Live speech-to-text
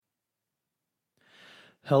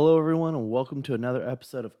Hello, everyone, and welcome to another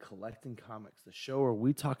episode of Collecting Comics, the show where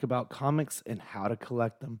we talk about comics and how to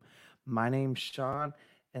collect them. My name's Sean,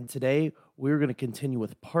 and today we're going to continue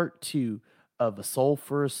with part two of A Soul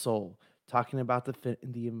for a Soul, talking about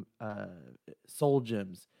the soul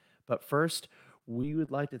gems. But first, we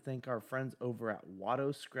would like to thank our friends over at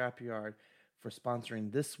Watto Scrapyard for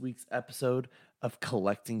sponsoring this week's episode of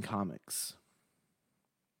Collecting Comics.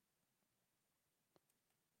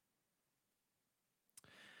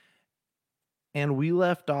 And we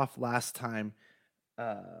left off last time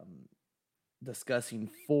um, discussing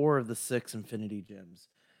four of the six Infinity Gems.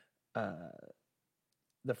 Uh,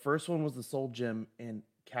 the first one was the Soul Gem in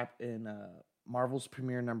Marvel's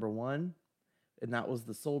Premiere #1, and that was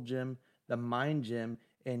the Soul Gem, the Mind Gem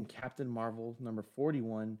in Captain Marvel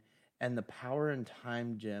 #41, and the Power and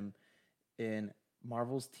Time Gem in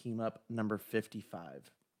Marvel's Team Up #55.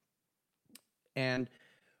 And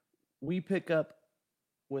we pick up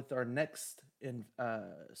with our next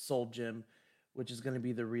Soul Gem, which is going to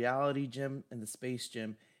be the Reality Gem and the Space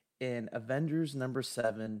Gem in Avengers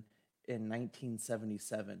 #7 in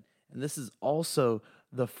 1977. And this is also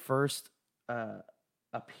the first uh,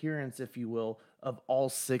 appearance, if you will, of all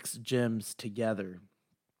six gems together.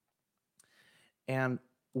 And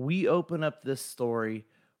we open up this story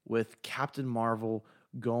with Captain Marvel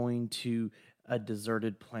going to a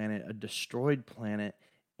deserted planet, a destroyed planet,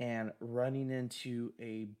 and running into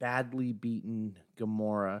a badly beaten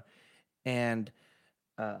Gamora. And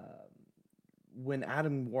uh, when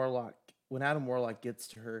Adam Warlock gets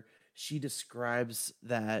to her, she describes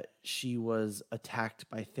that she was attacked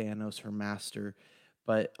by Thanos, her master,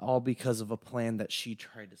 but all because of a plan that she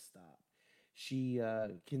tried to stop. She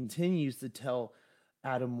continues to tell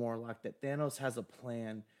Adam Warlock that Thanos has a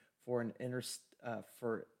plan for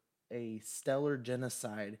for a stellar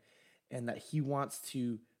genocide, and that he wants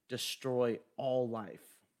to destroy all life.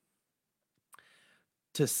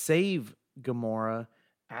 To save Gamora,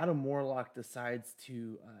 Adam Warlock decides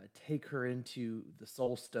to take her into the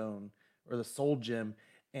Soul Stone or the Soul Gem,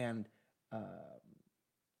 and uh,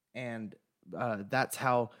 and that's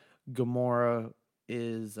how Gamora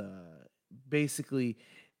is basically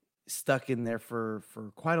stuck in there for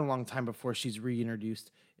quite a long time before she's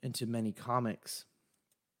reintroduced into many comics.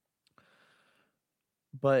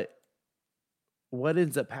 But what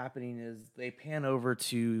ends up happening is they pan over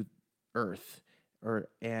to Earth,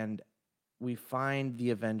 and we find the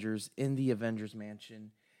Avengers in the Avengers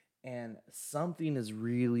mansion, and something is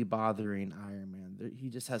really bothering Iron Man. He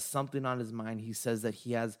just has something on his mind. He says that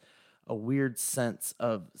he has a weird sense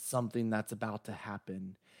of something that's about to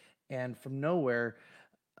happen. And from nowhere,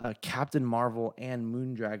 Captain Marvel and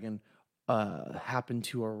Moondragon happen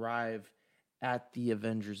to arrive at the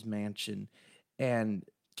Avengers mansion. And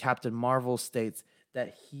Captain Marvel states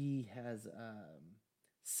that he has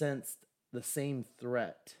sensed the same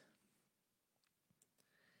threat.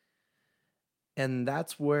 And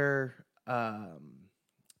that's where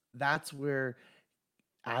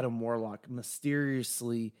Adam Warlock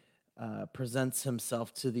mysteriously presents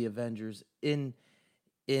himself to the Avengers in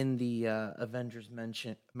the Avengers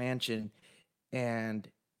mansion, and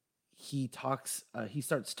he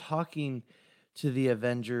starts talking to the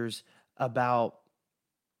Avengers about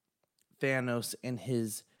Thanos and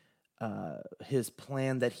his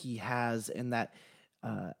plan that he has, and that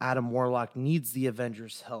Adam Warlock needs the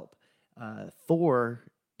Avengers' help. Thor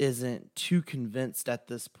isn't too convinced at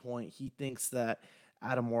this point. He thinks that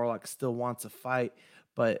Adam Warlock still wants a fight,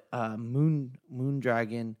 but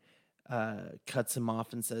Moondragon cuts him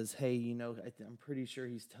off and says, "Hey, I'm pretty sure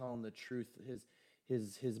he's telling the truth.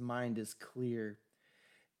 His mind is clear."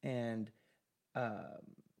 And um,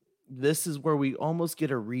 this is where we almost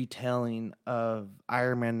get a retelling of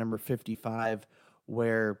Iron Man #55,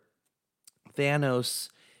 where Thanos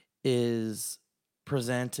is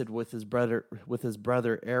presented with his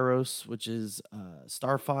brother Eros, which is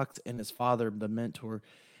Star Fox, and his father, the Mentor.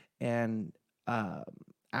 And um,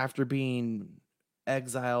 after being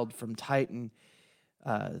exiled from Titan,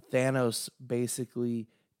 Thanos basically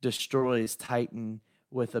destroys Titan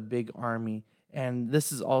with a big army. And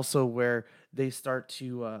this is also where they start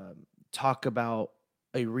to talk about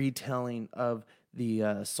a retelling of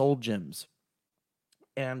the Soul Gems.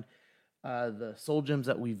 And the Soul Gems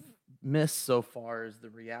that we've missed so far is the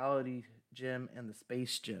Reality Gem and the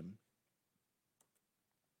Space Gem.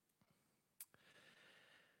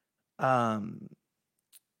 Um,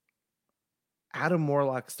 Adam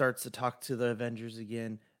Warlock starts to talk to the Avengers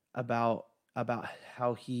again about about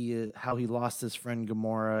how he lost his friend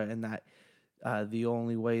Gamora, and that the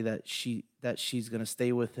only way that she's gonna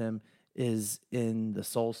stay with him is in the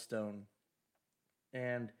Soul Stone.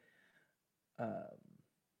 And uh,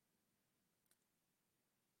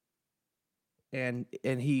 and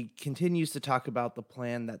he continues to talk about the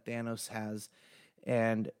plan that Thanos has,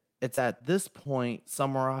 and it's at this point,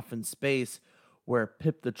 somewhere off in space, where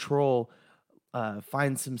Pip the Troll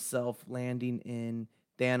finds himself landing in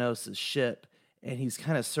Thanos' ship, and he's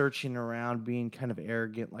kind of searching around, being kind of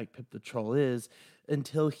arrogant, like Pip the Troll is,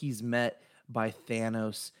 until he's met by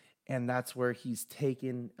Thanos, and that's where he's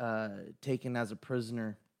taken as a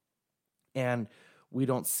prisoner, and we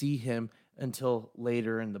don't see him until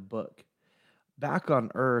later in the book. Back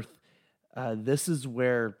on Earth, this is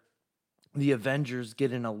where the Avengers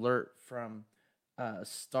get an alert from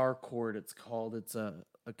Starcourt. It's called. It's a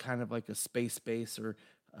kind of like a space base or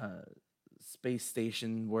uh, space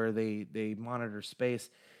station where they monitor space,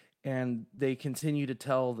 and they continue to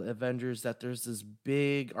tell the Avengers that there's this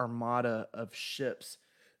big armada of ships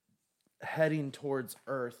heading towards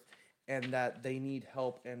Earth, and that they need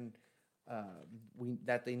help, and uh, we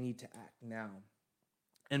that they need to act now.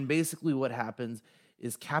 And basically, what happens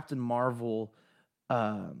is Captain Marvel,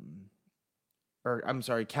 um, or I'm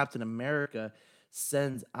sorry, Captain America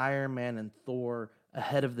sends Iron Man and Thor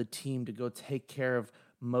ahead of the team to go take care of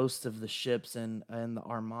most of the ships and the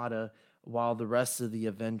armada, while the rest of the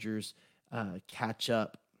Avengers catch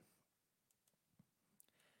up.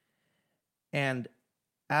 And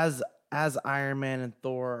as as Iron Man and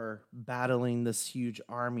Thor are battling this huge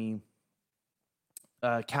army,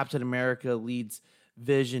 Captain America leads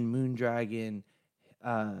Vision, Moondragon,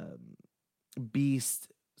 uh, Beast,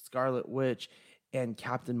 Scarlet Witch, and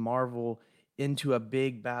Captain Marvel into a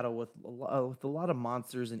big battle with a lot of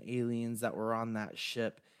monsters and aliens that were on that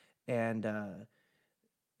ship, and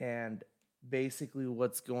and basically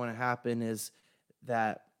what's going to happen is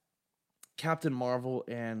that Captain Marvel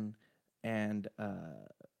and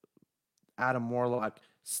Adam Warlock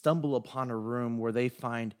stumble upon a room where they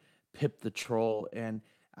find Pip the Troll, and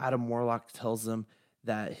Adam Warlock tells them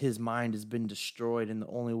that his mind has been destroyed, and the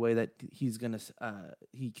only way that he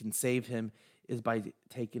can save him is by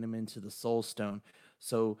taking him into the Soul Stone.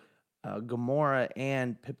 So Gamora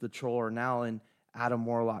and Pip the Troll are now in Adam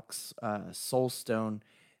Warlock's Soul Stone,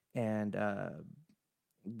 and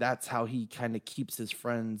that's how he kind of keeps his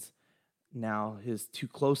friends. Now his two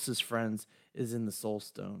closest friends is in the Soul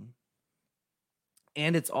Stone.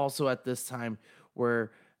 And it's also at this time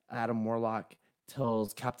where Adam Warlock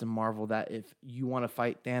tells Captain Marvel that if you want to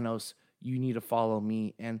fight Thanos, you need to follow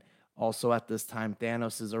me. And also at this time,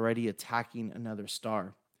 Thanos is already attacking another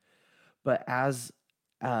star. But as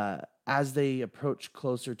they approach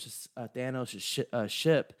closer to Thanos'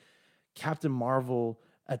 ship, Captain Marvel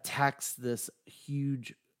attacks this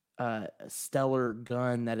huge stellar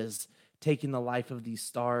gun that is taking the life of these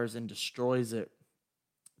stars and destroys it.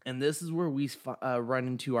 And this is where we run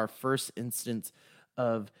into our first instance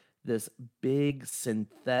of this big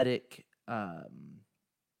synthetic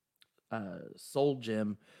soul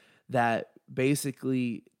gem that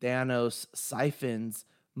basically Thanos siphons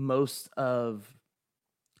most of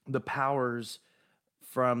the powers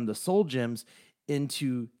from the soul gems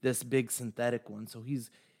into this big synthetic one. So he's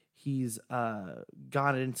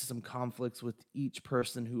got into some conflicts with each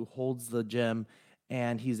person who holds the gem,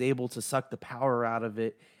 and he's able to suck the power out of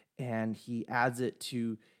it, and he adds it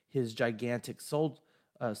to his gigantic soul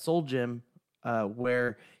gem,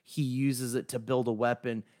 where he uses it to build a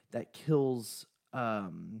weapon that kills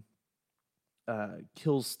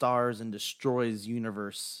stars and destroys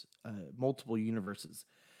multiple universes.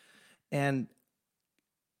 And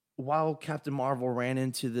while Captain Marvel ran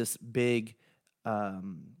into this big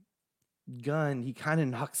um, gun, he kind of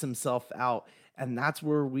knocks himself out, and that's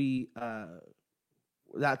when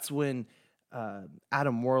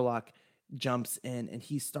Adam Warlock jumps in and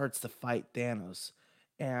he starts to fight Thanos.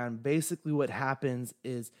 And basically, what happens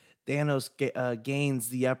is Thanos gains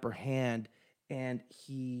the upper hand, and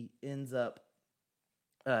he ends up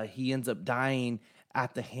dying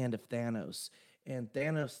at the hand of Thanos. And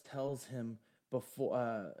Thanos tells him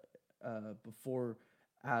before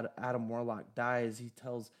Adam Warlock dies,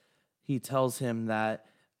 he tells him that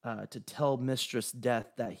to tell Mistress Death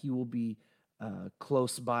that he will be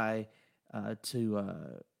close by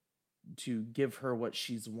to give her what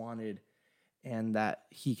she's wanted, and that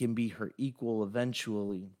he can be her equal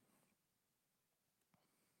eventually.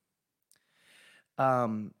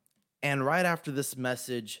 Um, and right after this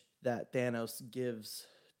message that Thanos gives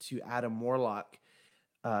to Adam Warlock,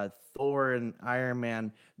 Thor and Iron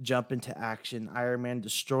Man jump into action. Iron Man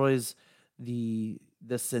destroys the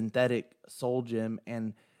synthetic soul gem,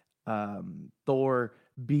 and Thor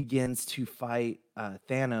begins to fight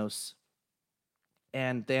Thanos.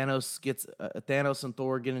 And Thanos and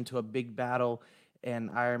Thor get into a big battle, and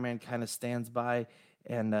Iron Man kind of stands by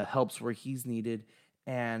and helps where he's needed.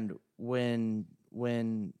 And when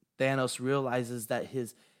Thanos realizes that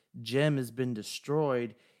his gem has been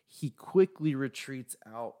destroyed, he quickly retreats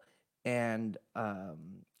out and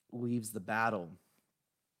leaves the battle.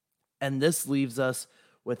 And this leaves us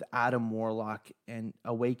with Adam Warlock and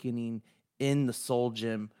awakening in the Soul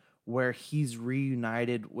Gym, where he's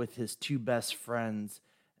reunited with his two best friends.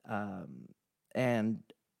 Um, and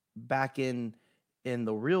back in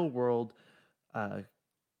the real world, uh,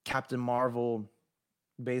 Captain Marvel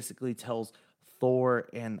basically tells Thor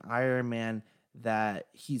and Iron Man that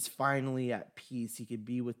he's finally at peace. He could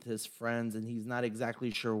be with his friends, and he's not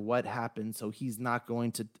exactly sure what happened, so he's not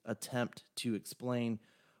going to attempt to explain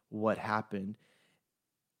what happened.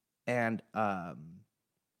 And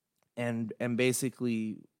and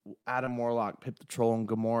basically Adam Warlock, Pip the Troll, and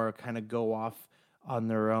Gamora kind of go off on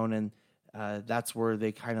their own, and that's where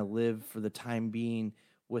they kind of live for the time being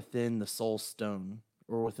within the Soul Stone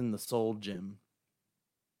or within the Soul Gem.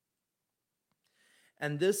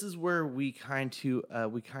 And this is where we kind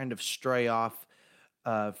of stray off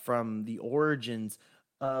from the origins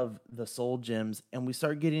of the Soul Gems, and we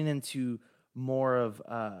start getting into more of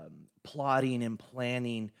plotting and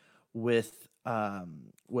planning with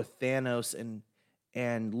Thanos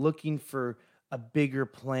and looking for a bigger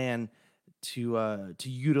plan to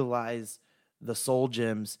utilize the Soul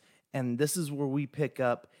Gems. And this is where we pick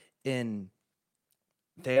up in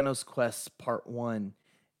Thanos Quest Part One,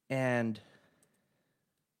 and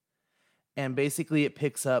and basically it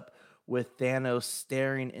picks up with Thanos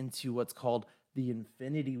staring into what's called the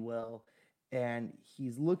Infinity Well, and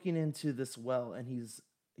he's looking into this well, and he's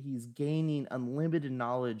gaining unlimited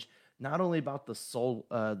knowledge not only about the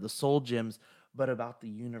soul gems, but about the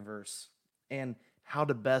universe and how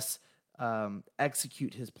to best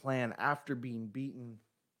execute his plan after being beaten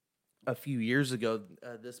a few years ago.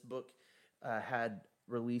 This book had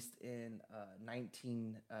released in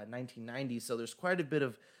 1990, so there's quite a bit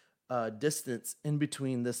of distance in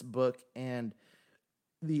between this book and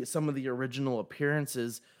the some of the original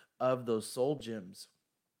appearances of those soul gems.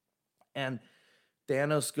 And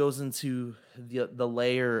Thanos goes into the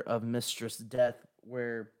layer of Mistress Death,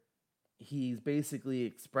 where he's basically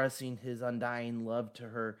expressing his undying love to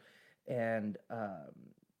her, and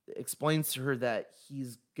explains to her that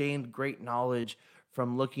he's gained great knowledge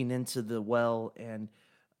from looking into the well, and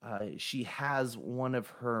she has one of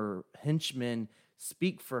her henchmen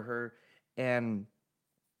speak for her, and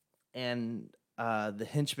the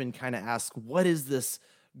henchman kind of asks, "What is this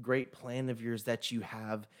great plan of yours that you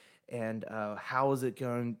have, and how is it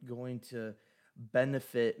going to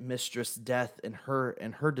benefit Mistress Death and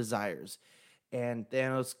her desires?" And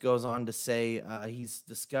Thanos goes on to say he's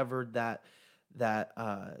discovered that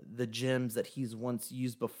the gems that he's once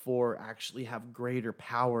used before actually have greater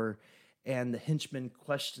power. And the henchman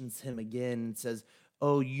questions him again and says,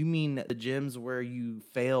 "Oh, you mean the gems where you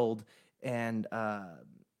failed and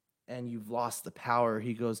you've lost the power?"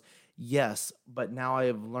 He goes, "Yes, but now I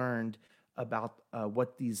have learned about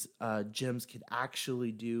what these gems could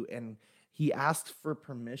actually do." And he asks for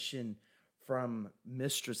permission from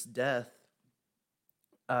Mistress Death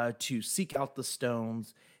to seek out the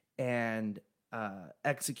stones and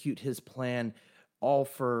execute his plan, all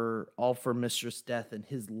for Mistress Death and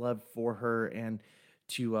his love for her, and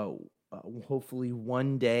to hopefully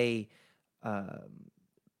one day uh,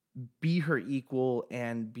 be her equal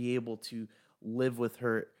and be able to live with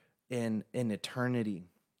her in eternity.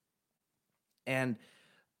 And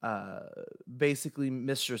uh, basically,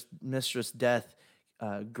 Mistress Death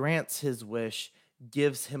grants his wish,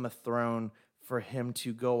 gives him a throne for him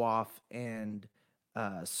to go off and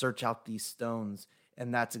search out these stones,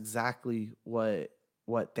 and that's exactly what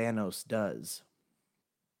Thanos does.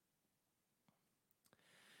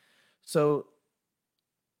 So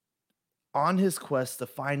on his quest to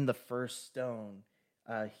find the first stone,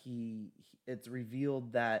 it's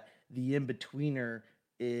revealed that the in-betweener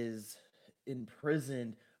is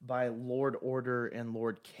imprisoned by Lord Order and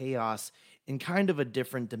Lord Chaos in kind of a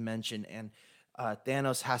different dimension, and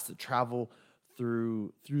Thanos has to travel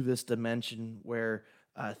through this dimension where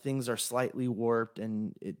things are slightly warped,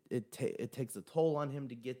 and it takes a toll on him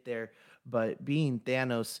to get there. But being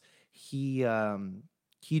Thanos, he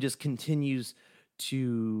just continues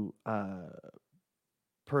to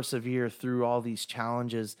persevere through all these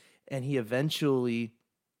challenges, and he eventually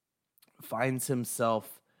finds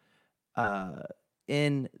himself uh,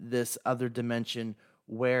 in this other dimension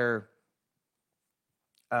where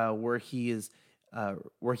where he is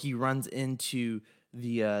where he runs into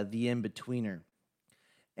the in betweener,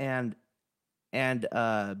 and and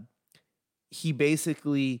he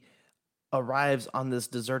basically arrives on this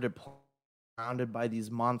deserted planet surrounded by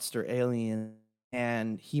these monster aliens,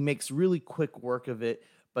 and he makes really quick work of it.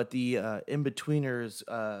 But the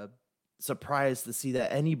in-betweeners surprised to see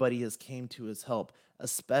that anybody has came to his help,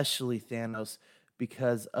 especially Thanos,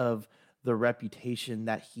 because of the reputation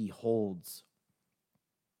that he holds.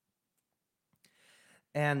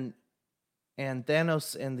 And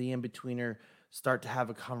Thanos and the in-betweener start to have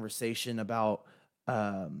a conversation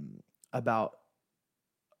um, about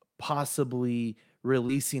possibly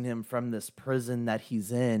releasing him from this prison that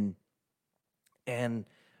he's in. And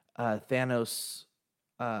Thanos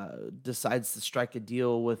decides to strike a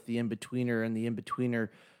deal with the in-betweener, and the in-betweener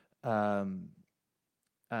um,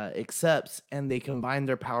 accepts, and they combine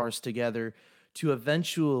their powers together to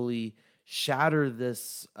eventually shatter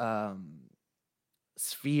this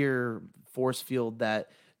sphere force field that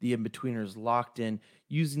the in-betweener is locked in,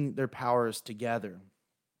 using their powers together.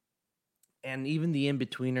 And even the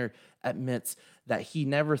in-betweener admits that he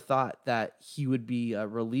never thought that he would be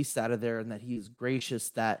released out of there, and that he is gracious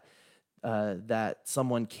that that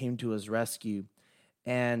someone came to his rescue.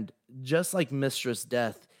 And just like Mistress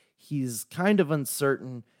Death, he's kind of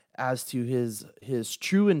uncertain as to his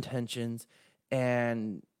true intentions,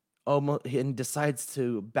 and almost and decides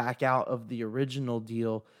to back out of the original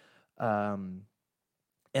deal. Um,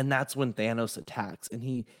 and that's when Thanos attacks, and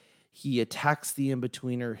he attacks the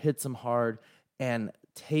in-betweener, hits him hard, and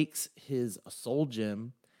takes his soul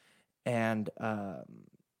gem. And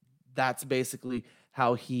that's basically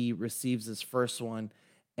how he receives his first one.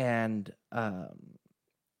 And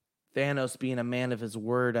Thanos, being a man of his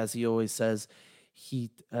word, as he always says, he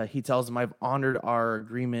tells him, "I've honored our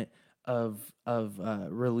agreement of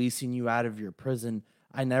releasing you out of your prison.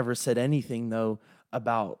 I never said anything though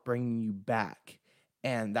about bringing you back."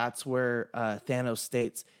 And that's where Thanos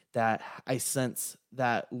states that, "I sense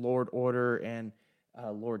that Lord Order and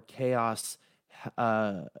Lord Chaos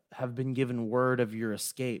have been given word of your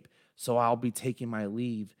escape, so I'll be taking my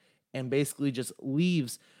leave." And basically just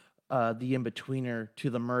leaves the in-betweener to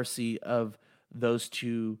the mercy of those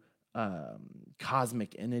two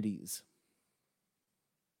cosmic entities.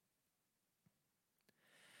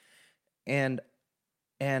 And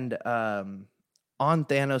and on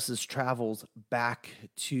Thanos's travels back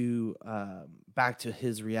to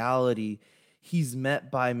his reality, he's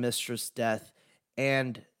met by Mistress Death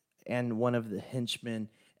and one of the henchmen,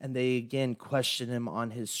 and they again question him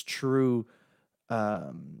on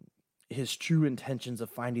um, his true intentions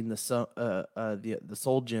of finding the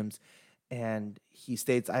soul gems. And he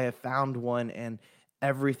states, "I have found one, and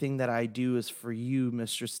everything that I do is for you,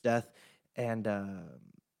 Mistress Death." And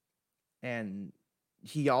and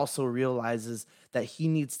he also realizes that he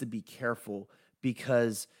needs to be careful,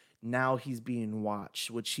 because now he's being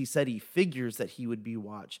watched, which he said he figures that he would be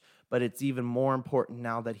watched, but it's even more important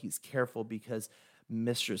now that he's careful, because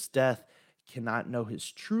Mistress Death cannot know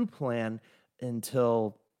his true plan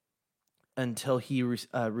until he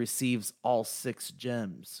receives all six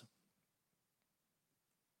gems.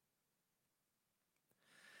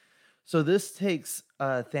 So this takes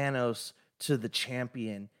Thanos to the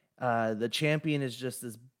champion. The champion is just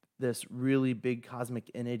this really big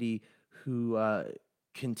cosmic entity who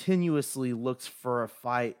continuously looks for a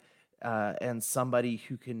fight, and somebody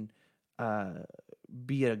who can uh,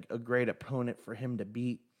 be a great opponent for him to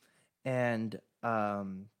beat. And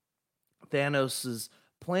Thanos's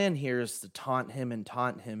plan here is to taunt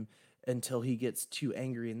him until he gets too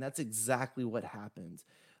angry, and that's exactly what happens.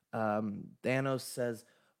 Um, Thanos says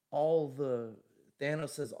all the Thanos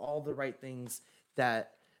says all the right things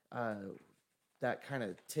that uh, that kind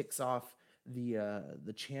of ticks off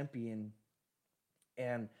the champion.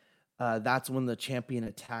 And that's when the champion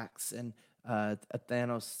attacks, and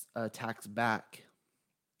Thanos attacks back.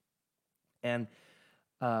 And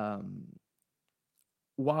um,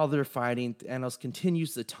 while they're fighting, Thanos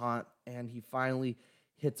continues to taunt, and he finally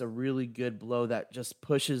hits a really good blow that just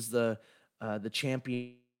pushes the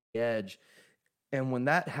champion edge. And when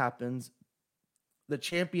that happens, the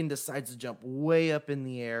champion decides to jump way up in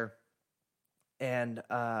the air, and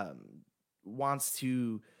wants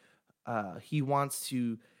to he wants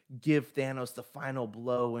to give Thanos the final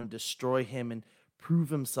blow and destroy him and prove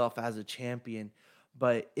himself as a champion.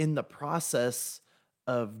 But in the process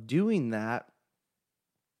of doing that,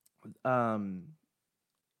 um,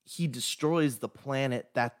 he destroys the planet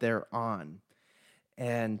that they're on,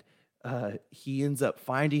 and he ends up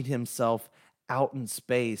finding himself out in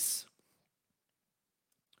space,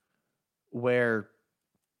 where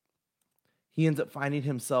he ends up finding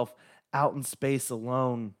himself out in space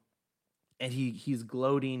alone, and he's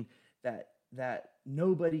gloating that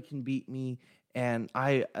nobody can beat me, and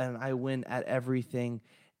I win at everything.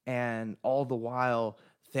 And all the while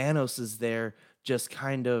Thanos is there, just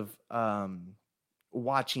kind of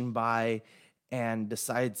watching by and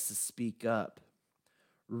decides to speak up,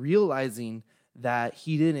 realizing that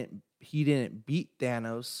he didn't beat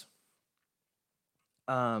Thanos.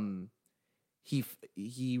 Um,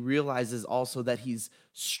 he realizes also that he's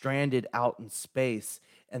stranded out in space,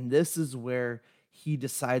 and this is where he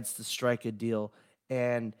decides to strike a deal.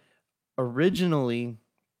 And originally,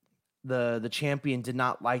 the champion did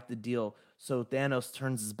not like the deal, so Thanos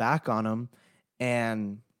turns his back on him,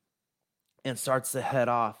 and starts to head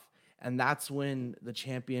off. And that's when the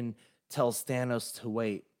champion tells Thanos to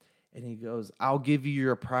wait. And he goes, I'll give you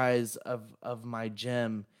your prize of my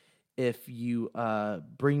gem if you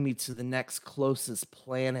bring me to the next closest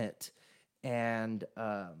planet and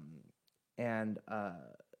and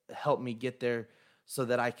help me get there so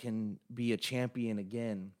that I can be a champion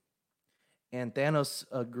again. And Thanos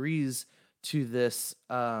agrees to this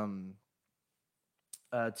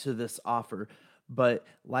offer. But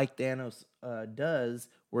like Thanos does,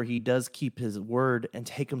 where he does keep his word and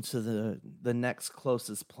take him to the next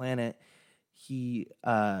closest planet, he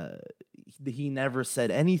he never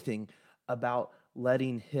said anything about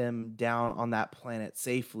letting him down on that planet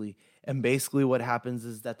safely. And basically, what happens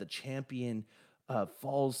is that the champion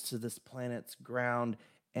falls to this planet's ground,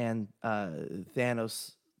 and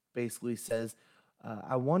Thanos basically says,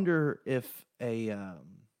 "I wonder if a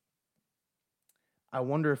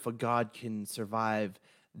god can survive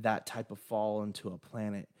that type of fall into a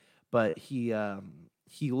planet." But he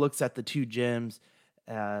looks at the two gems,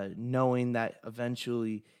 knowing that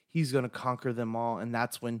eventually he's going to conquer them all, and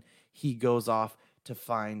that's when he goes off to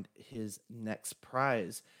find his next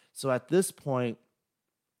prize. So at this point,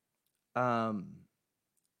 um,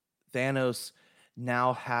 Thanos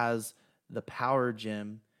now has the power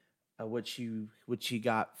gem, which he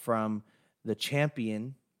got from the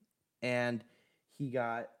champion, and he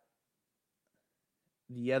got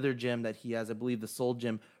the other gem that he has, I believe the soul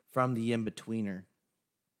gem, from the in-betweener.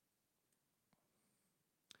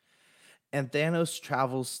 And Thanos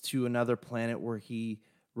travels to another planet where he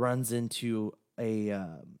runs into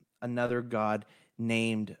another god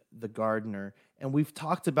named the Gardener. And we've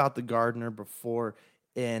talked about the Gardener before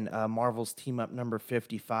in Marvel's Team Up number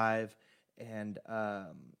 55, and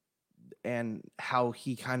how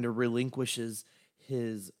he kind of relinquishes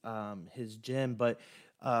his gem. But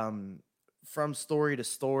from story to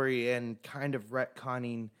story and kind of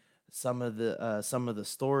retconning some of the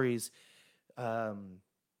stories, um,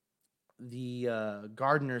 the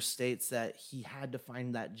Gardener states that he had to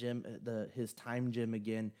find that gem, his time gem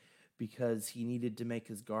again, because he needed to make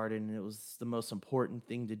his garden, and it was the most important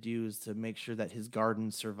thing to do, is to make sure that his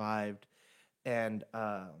garden survived. And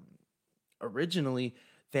originally,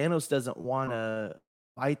 Thanos doesn't want to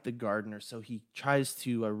fight the Gardener, so he tries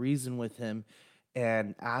to reason with him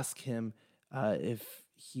and ask him if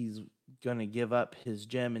he's gonna give up his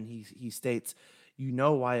gem, and he states, "You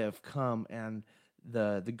know why I've come." And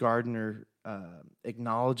the Gardener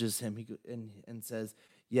acknowledges him, and says,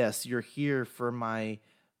 "Yes, um, you're here for my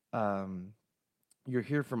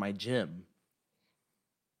gem."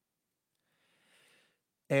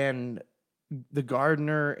 And the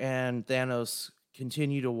Gardener and Thanos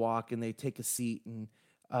continue to walk, and they take a seat, and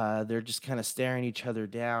they're just kind of staring each other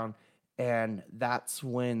down. And that's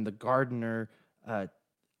when the Gardener uh,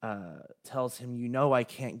 tells him, "You know, I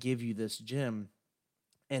can't give you this gem."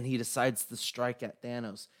 And he decides to strike at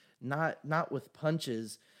Thanos, not with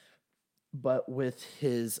punches, but with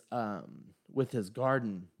his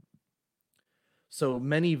garden. So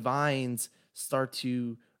many vines start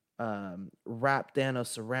to wrap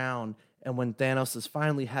Thanos around, and when Thanos has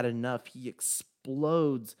finally had enough, he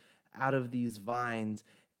explodes out of these vines,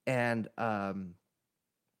 and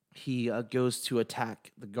he goes to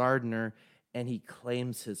attack the Gardener, and he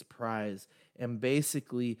claims his prize, and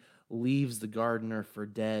basically leaves the Gardener for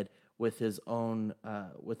dead with his own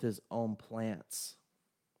plants.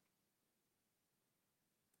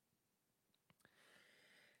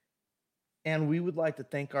 And we would like to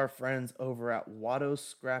thank our friends over at Watto's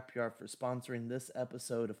Scrapyard for sponsoring this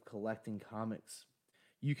episode of Collecting Comics.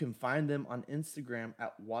 You can find them on Instagram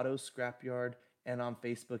at Watto's Scrapyard, and on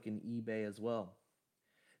Facebook and eBay as well.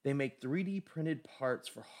 They make 3D printed parts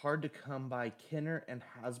for hard to come by Kenner and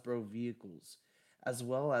Hasbro vehicles, as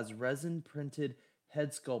well as resin printed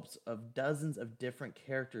head sculpts of dozens of different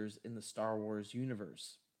characters in the Star Wars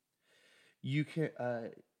universe. You can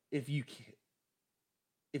if you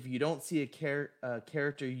if you don't see a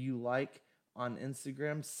character you like on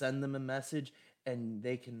Instagram, send them a message, and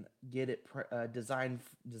they can get it designed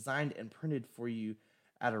and printed for you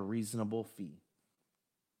at a reasonable fee.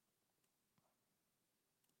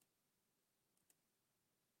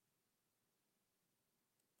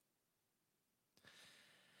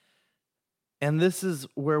 And this is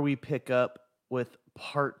where we pick up with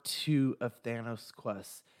part two of Thanos'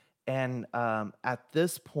 quest. And at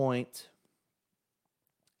this point,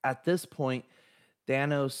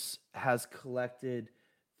 Thanos has collected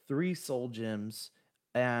three soul gems,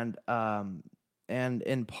 and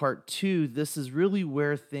in part two, this is really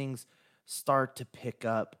where things start to pick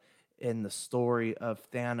up in the story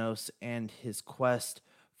of Thanos and his quest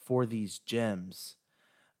for these gems.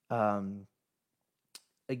 Um,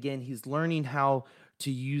 Again, he's learning how to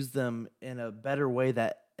use them in a better way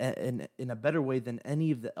in a better way than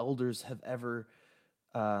any of the elders have ever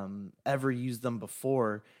used them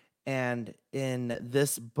before. And in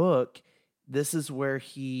this book, this is where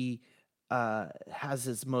he has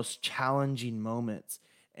his most challenging moments.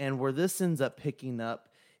 And where this ends up picking up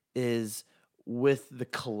is with the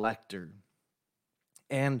collector.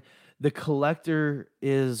 And the collector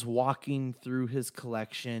is walking through his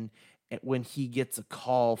collection when he gets a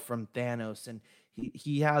call from Thanos, and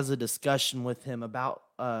he has a discussion with him about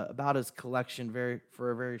his collection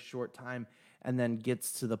for a very short time, and then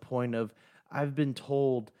gets to the point of, I've been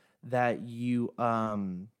told that you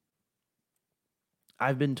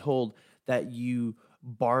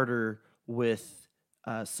barter with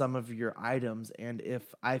some of your items, and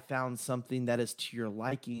if I found something that is to your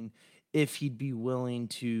liking, if he'd be willing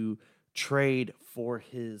to trade for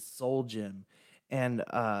his soul gem. And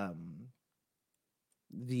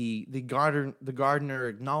the gardener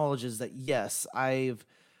acknowledges that, yes, I've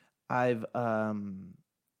um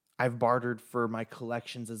I've bartered for my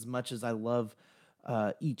collections. As much as I love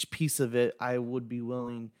each piece of it, I would be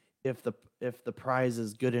willing, if the prize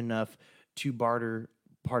is good enough, to barter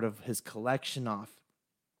part of his collection off.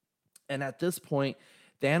 And at this point,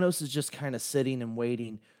 Thanos is just kind of sitting and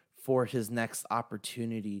waiting for his next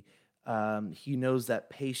opportunity. He knows that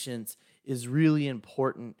patience is really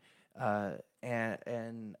important,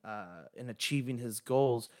 in achieving his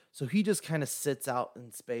goals. So he just kind of sits out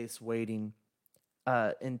in space waiting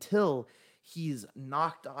until he's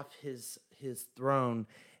knocked off his throne,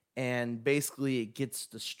 and basically it gets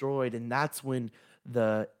destroyed. And that's when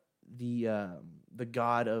the the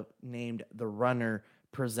god of named the Runner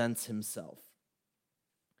presents himself.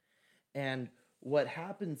 And what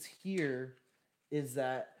happens here is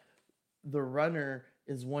that the Runner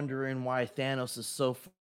is wondering why Thanos is so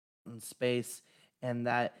far in space, and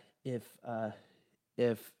that if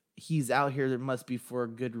he's out here, there must be for a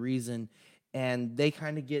good reason. And they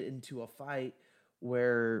kind of get into a fight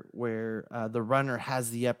where the Runner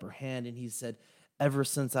has the upper hand, and he said, "Ever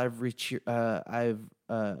since I've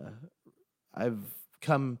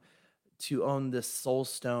come to own this Soul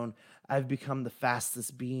Stone, I've become the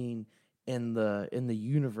fastest being in the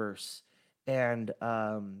universe." And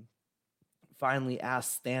finally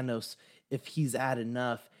asks Thanos if he's had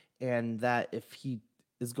enough, and that if he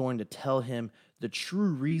is going to tell him the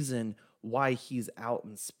true reason why he's out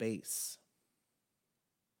in space.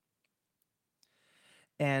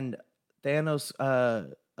 And Thanos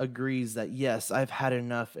agrees that, yes, I've had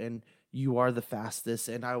enough, and you are the fastest,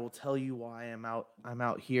 and I will tell you why I'm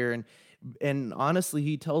out here. And honestly,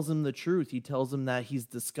 he tells him the truth. He tells him that he's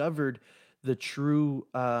discovered the true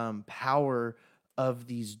power of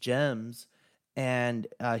these gems, and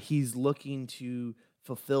he's looking to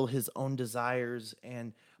fulfill his own desires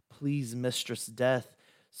and please Mistress Death,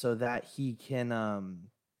 so that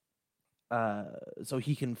uh,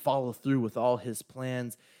 he can follow through with all his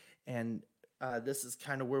plans. And this is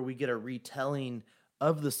kind of where we get a retelling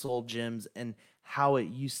of the soul gems and how it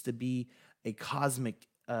used to be a cosmic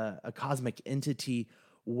entity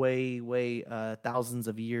way thousands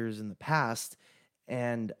of years in the past,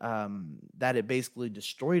 and that it basically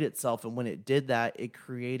destroyed itself. And when it did that, it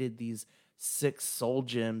created these six soul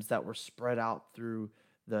gems that were spread out through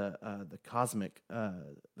the cosmos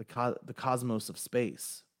of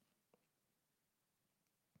space.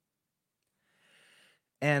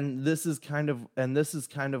 And this is kind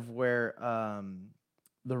of where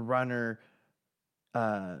the Runner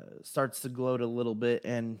starts to gloat a little bit,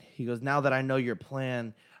 and he goes, "Now that I know your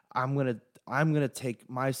plan, I'm gonna I'm gonna take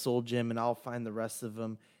my soul gem, and I'll find the rest of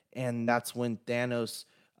them." And that's when Thanos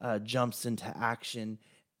jumps into action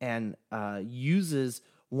and uses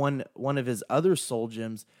one of his other soul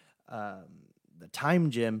gems, um, the Time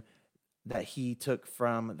Gem, that he took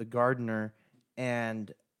from the gardener,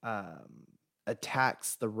 and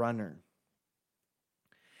attacks the Runner.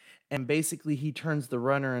 And basically, he turns the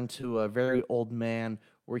Runner into a very old man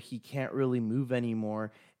where he can't really move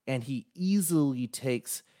anymore, and he easily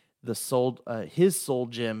takes his soul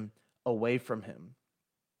gem away from him.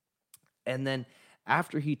 And then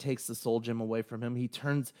after he takes the soul gem away from him, he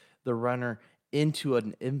turns the Runner into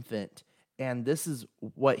an infant, and this is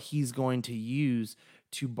what he's going to use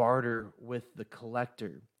to barter with the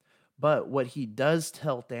Collector. But what he does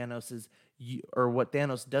tell Thanos is, or what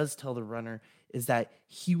Thanos does tell the Runner, is that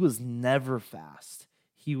he was never fast.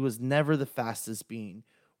 He was never the fastest being.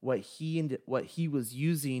 What he was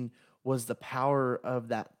using was the power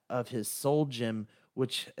of his soul gem,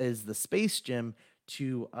 which is the space gem,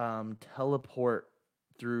 to teleport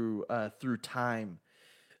through time,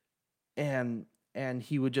 and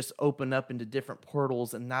he would just open up into different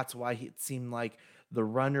portals, and that's why it seemed like the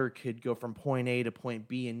Runner could go from point A to point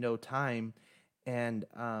B in no time, and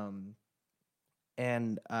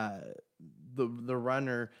and the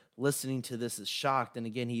Runner, listening to this, is shocked, and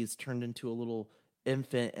again he is turned into a little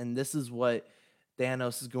infant, and this is what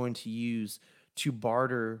Thanos is going to use to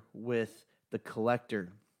barter with the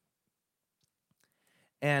Collector.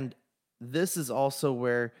 And this is also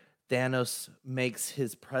where Thanos makes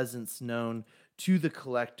his presence known to the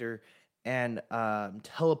Collector, and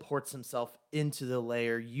teleports himself into the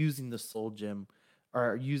lair using the soul gem,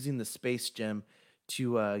 or using the space gem,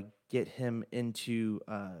 to get him into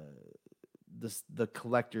the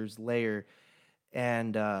Collector's lair.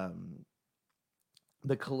 And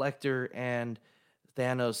the Collector and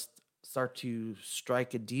Thanos start to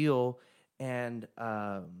strike a deal, and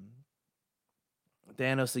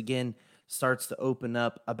Thanos again starts to open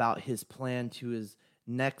up about his plan to his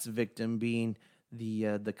next victim, being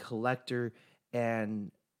the Collector,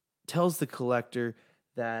 and tells the Collector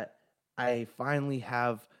that, I finally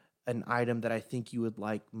have an item that I think you would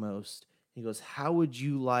like most. He goes, "How would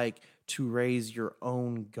you like to raise your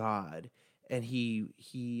own god?" And he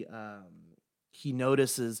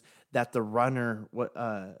notices that the Runner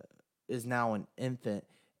is now an infant,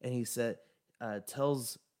 and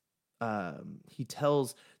tells he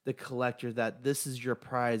tells the Collector that this is your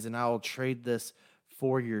prize, and I will trade this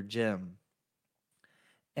for your gem.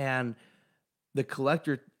 And the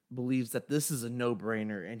Collector believes that this is a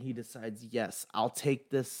no-brainer, and he decides, yes, I'll take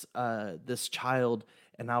this child,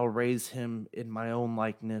 and I'll raise him in my own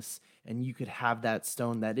likeness, and you could have that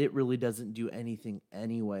stone that it really doesn't do anything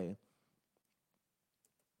anyway.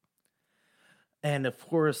 And of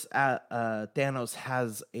course, Thanos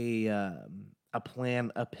has a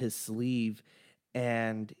plan up his sleeve,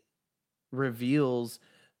 and reveals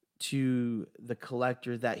to the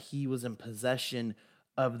Collector that he was in possession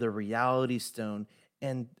of the Reality Stone,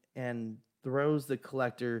 and throws the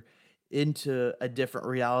Collector into a different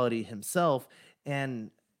reality himself,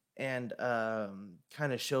 and kind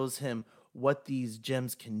of shows him what these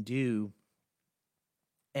gems can do,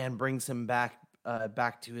 and brings him back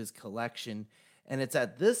to his collection. And it's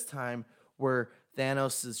at this time where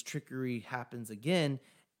Thanos' trickery happens again,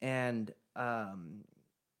 and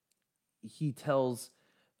he tells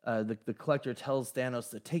the Collector tells Thanos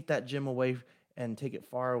to take that gem away and take it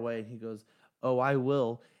far away. And he goes, "Oh, I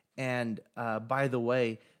will. And by the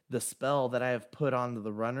way, the spell that I have put on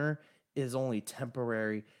the Runner is only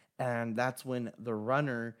temporary." And that's when the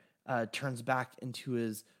Runner turns back into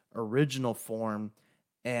his original form,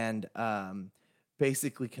 and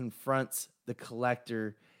basically confronts the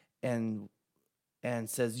Collector, and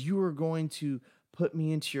says, "You are going to put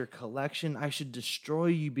me into your collection? I should destroy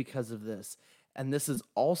you because of this." And this is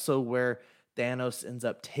also where Thanos ends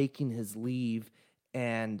up taking his leave,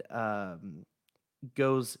 and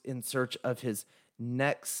goes in search of his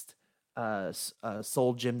next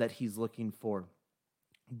soul gem that he's looking for.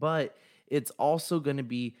 But it's also going to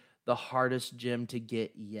be the hardest gem to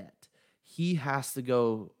get yet. He has to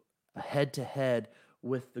go head to head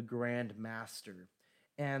with the Grand Master.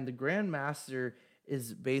 And the Grand Master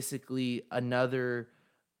is basically another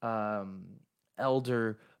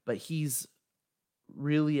elder, but he's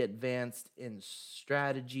really advanced in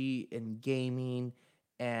strategy and gaming,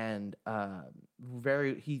 and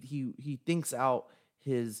very he thinks out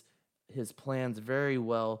his plans very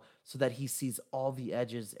well, so that he sees all the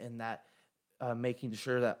edges, and that making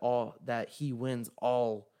sure that he wins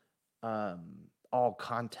all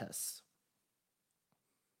contests.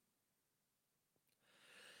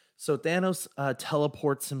 So Thanos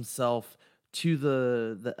teleports himself to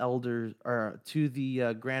the elder, or to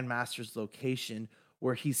the Grandmaster's location,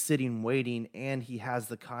 where he's sitting waiting, and he has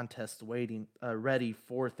the contest waiting ready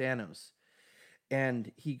for Thanos.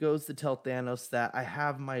 And he goes to tell Thanos that, "I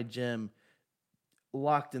have my gem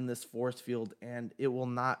locked in this force field, and it will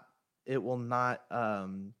not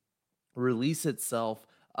release itself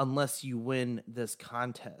unless you win this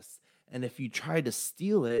contest. And if you try to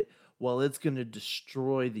steal it, well, it's going to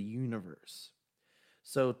destroy the universe."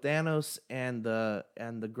 So Thanos and the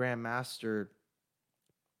Grandmaster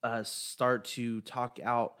start to talk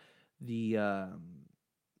out the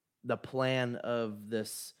plan of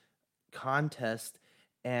this contest,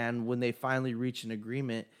 and when they finally reach an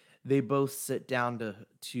agreement, they both sit down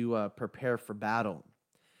to prepare for battle.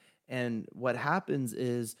 And what happens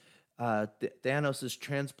is Thanos is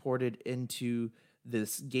transported into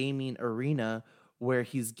this gaming arena where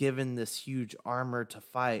he's given this huge armor to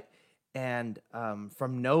fight, and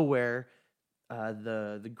from nowhere,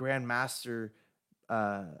 the Grand Master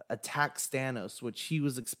attacks Thanos, which he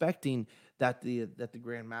was expecting that the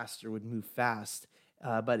Grand Master would move fast,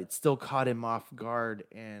 but it still caught him off guard,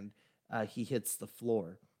 and he hits the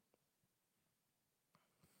floor.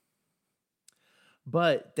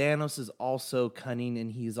 But Thanos is also cunning,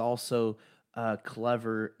 and he's also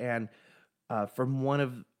clever. And from one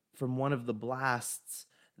of the blasts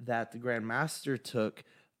that the Grand Master took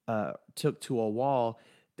to a wall,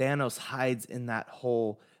 Thanos hides in that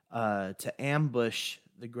hole to ambush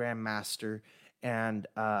the Grand Master. And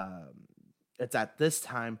it's at this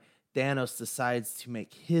time Thanos decides to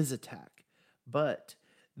make his attack, but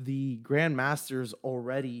the Grand Master's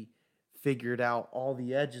already figured out all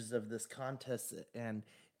the edges of this contest, and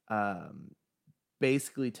um,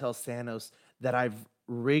 basically tells Thanos that um,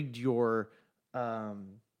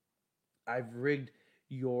 I've rigged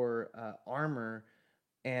your armor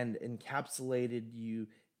and encapsulated you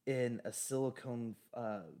in a silicone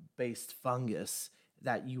based fungus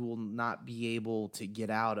that you will not be able to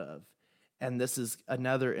get out of. And this is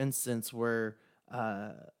another instance where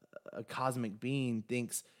uh, a cosmic being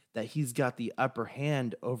thinks that he's got the upper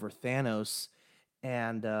hand over Thanos,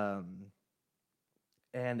 and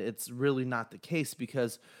it's really not the case,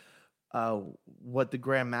 because uh, what the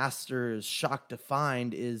Grand Master is shocked to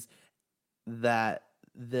find is that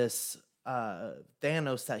this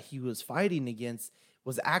Thanos that he was fighting against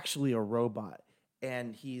was actually a robot,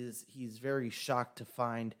 and he's very shocked to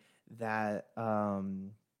find that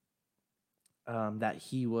that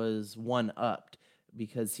he was one upped,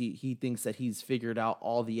 because he thinks that he's figured out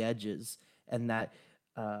all the edges, and that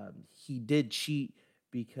he did cheat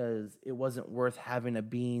because it wasn't worth having a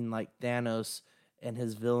being like Thanos and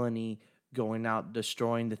his villainy going out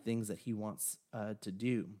destroying the things that he wants to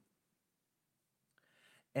do.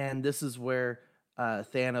 And this is where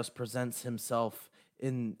Thanos presents himself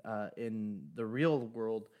in the real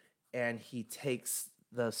world, and he takes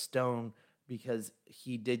the stone because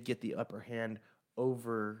he did get the upper hand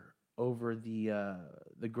over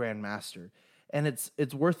the Grand Master. And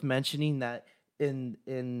it's worth mentioning that in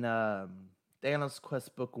Thanos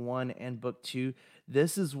Quest Book One and Book Two,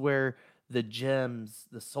 this is where the gems,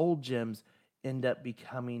 the soul gems, end up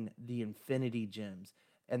becoming the Infinity Gems,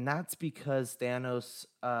 and that's because Thanos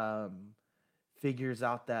figures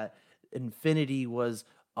out that infinity was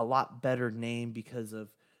a lot better name because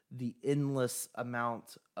of the endless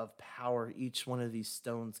amount of power each one of these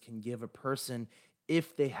stones can give a person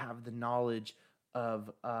if they have the knowledge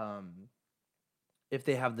of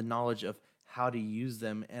how to use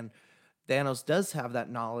them. And Thanos does have that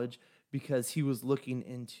knowledge because he was looking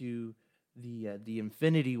into the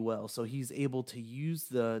Infinity Well, so he's able to use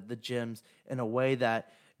the gems in a way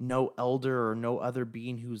that no elder or no other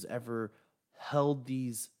being who's ever held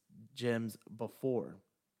these gems before.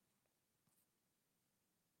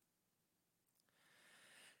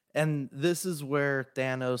 And this is where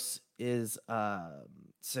Thanos is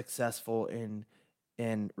successful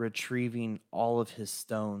in retrieving all of his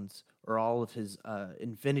stones, or all of his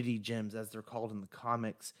Infinity Gems, as they're called in the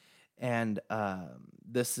comics. And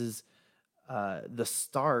this is the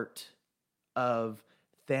start of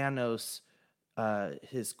Thanos,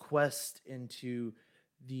 his quest into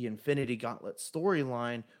the Infinity Gauntlet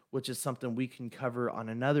storyline, which is something we can cover on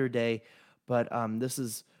another day. But this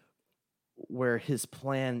is where his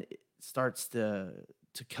plan starts to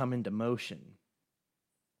come into motion.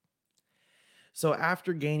 So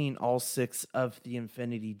after gaining all six of the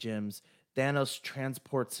Infinity Gems, Thanos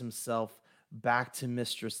transports himself back to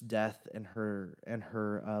Mistress Death and her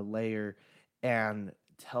lair, and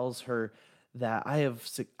tells her that I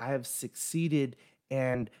have succeeded,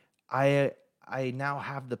 and I I now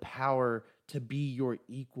have the power to be your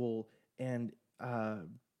equal, and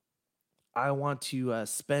I want to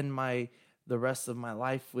spend my the rest of my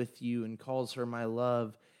life with you, and calls her my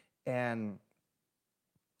love. And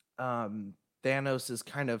um, Thanos is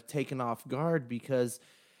kind of taken off guard because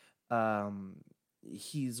um,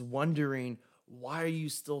 he's wondering, why are you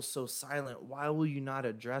still so silent? Why will you not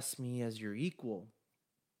address me as your equal?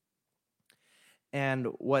 And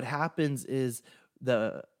what happens is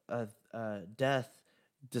the Death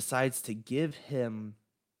decides to give him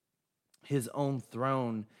his own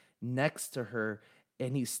throne next to her,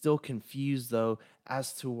 and he's still confused though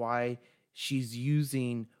as to why she's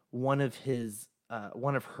using one of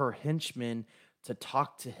her henchmen to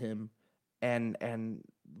talk to him, and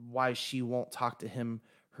why she won't talk to him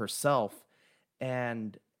herself.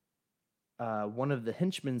 And one of the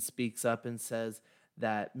henchmen speaks up and says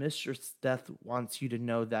that Mistress Death wants you to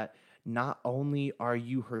know that not only are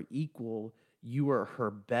you her equal, you are her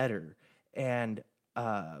better. And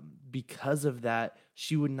because of that,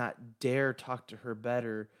 she would not dare talk to her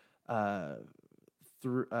better uh,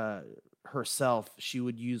 through herself. She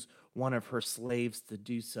would use one of her slaves to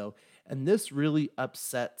do so. And this really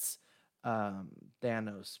upsets um,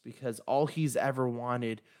 Thanos because all he's ever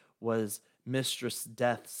wanted was Mistress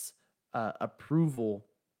Death's approval.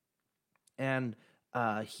 And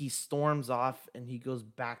he storms off and he goes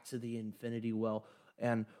back to the Infinity Well.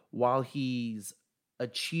 And while he's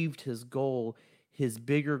achieved his goal, his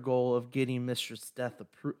bigger goal of getting Death's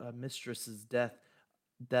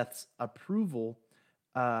approval,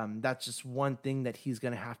 that's just one thing that he's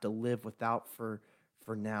going to have to live without for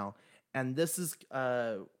now. And this is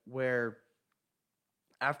where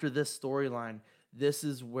after this storyline, this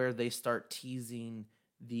is where they start teasing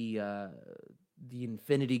the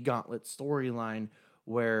Infinity Gauntlet storyline,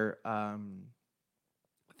 where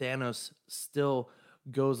Thanos still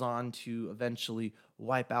goes on to eventually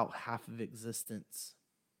wipe out half of existence.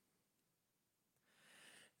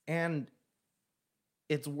 And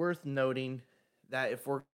it's worth noting that if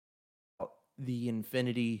we're the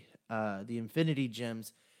Infinity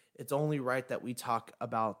Gems, it's only right that we talk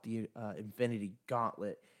about the Infinity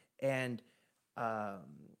Gauntlet. And um,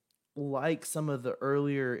 like some of the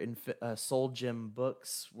earlier Soul Gem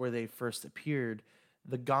books where they first appeared,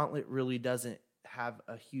 the Gauntlet really doesn't have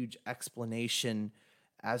a huge explanation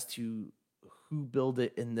as to who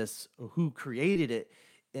created it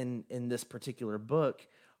in this particular book,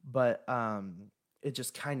 but it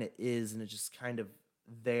just kind of is, and it's just kind of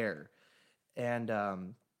there. And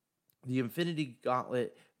the Infinity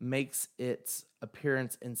Gauntlet makes its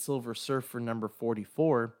appearance in Silver Surfer number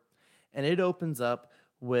 44, and it opens up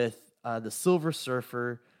with the Silver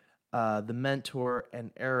Surfer, the Mentor,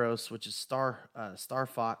 and Eros, which is Star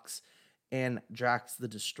Fox, and Drax the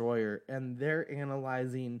Destroyer, and they're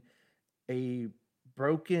analyzing a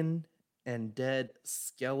broken and dead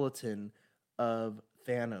skeleton of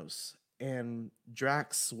Thanos. And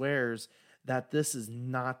Drax swears that this is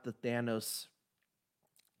not the Thanos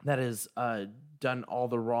that has done all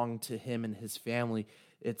the wrong to him and his family.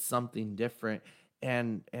 It's something different.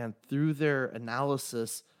 And through their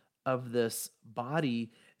analysis of this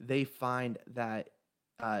body, they find that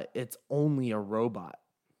it's only a robot.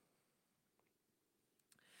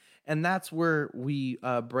 And that's where we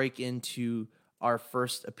break into our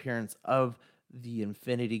first appearance of the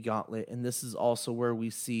Infinity Gauntlet. And this is also where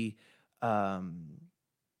we see um,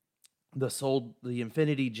 the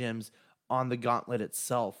Infinity Gems on the gauntlet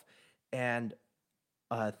itself. And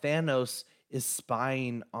Thanos is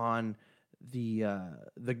spying on the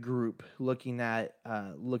group, looking at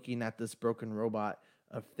this broken robot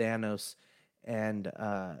of Thanos. And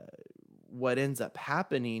what ends up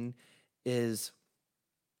happening is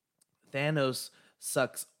Thanos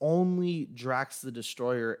sucks only Drax the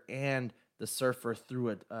Destroyer and the Surfer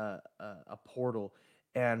through a portal,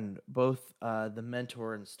 and both the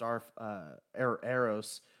Mentor and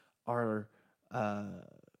Eros are uh,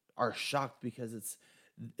 are shocked because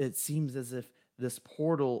it seems as if this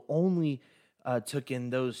portal only took in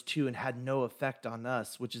those two and had no effect on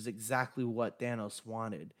us, which is exactly what Thanos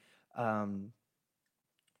wanted. Um,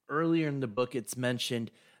 Earlier in the book, it's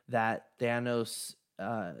mentioned that Thanos's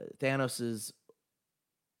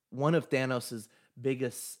one of Thanos's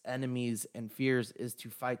biggest enemies and fears is to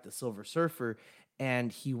fight the Silver Surfer,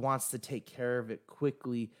 and he wants to take care of it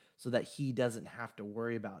quickly so that he doesn't have to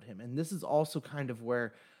worry about him. And this is also kind of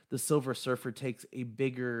where the Silver Surfer takes a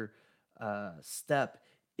bigger step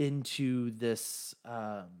into this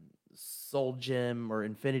Soul Gem or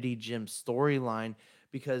Infinity Gem storyline,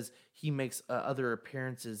 because he makes other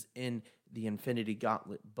appearances in the Infinity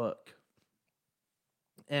Gauntlet book.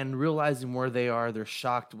 And realizing where they are, they're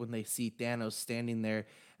shocked when they see Thanos standing there,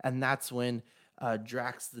 and that's when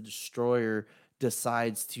Drax the Destroyer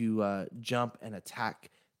decides to jump and attack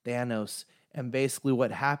Thanos. And basically,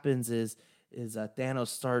 what happens is Thanos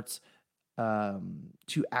starts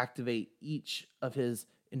to activate each of his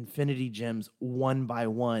Infinity Gems one by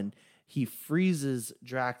one. He freezes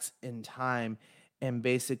Drax in time and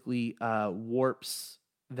basically warps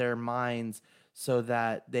their minds so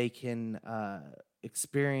that they can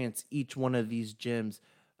experience each one of these gems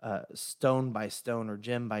stone by stone or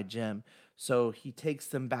gem by gem. So he takes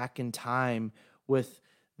them back in time with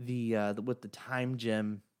the time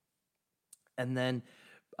gem, and then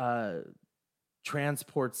uh,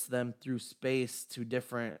 transports them through space to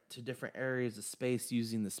different areas of space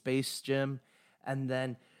using the space gem, and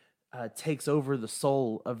then takes over the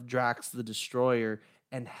soul of Drax the Destroyer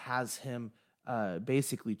and has him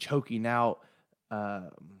basically choking out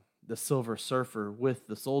um the Silver Surfer with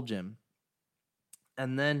the Soul Gem.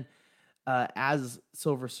 And then, as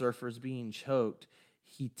Silver Surfer is being choked,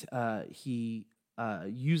 he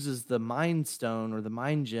uses the Mind Stone or the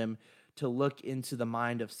Mind Gem to look into the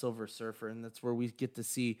mind of Silver Surfer, and that's where we get to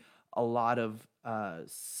see a lot of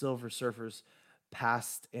Silver Surfer's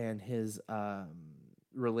past and his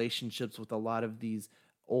relationships with a lot of these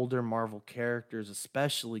older Marvel characters,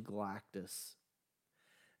 especially Galactus.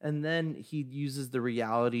 And then he uses the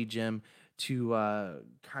reality gem to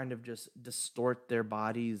kind of just distort their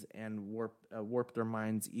bodies and warp their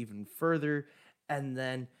minds even further, and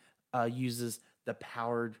then uses the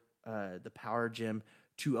power gem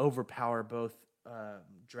to overpower both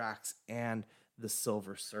Drax and the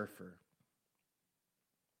Silver Surfer.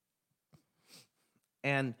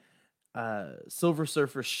 And Silver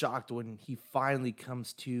Surfer's shocked when he finally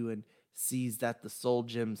comes to and sees that the soul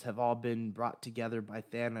gems have all been brought together by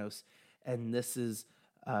Thanos, and this is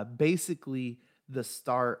basically the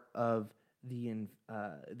start of the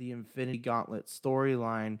Infinity Gauntlet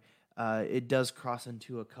storyline. It does cross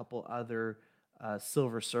into a couple other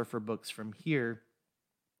Silver Surfer books from here,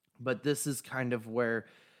 but this is kind of where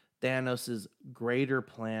Thanos's greater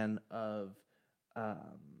plan of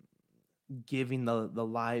um, giving the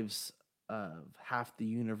lives of half the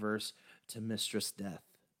universe to Mistress Death.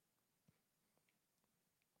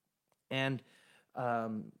 And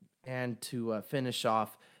um, and to finish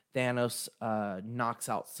off, Thanos knocks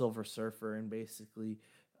out Silver Surfer and basically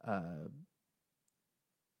uh,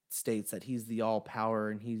 states that he's the all power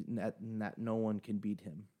and that no one can beat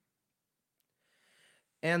him.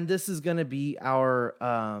 And this is going to be our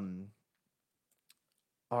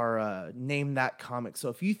name that comic. So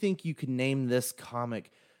if you think you can name this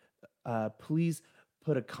comic, please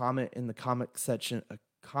put a comment in the comment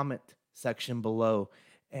section below.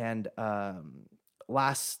 And the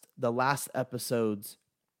last episode's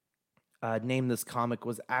name this comic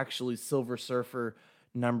was actually Silver Surfer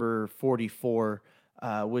number 44,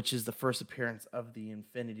 which is the first appearance of the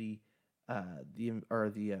Infinity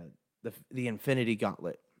the Infinity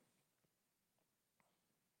Gauntlet.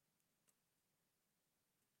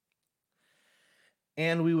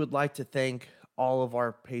 And we would like to thank all of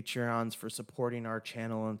our Patreons for supporting our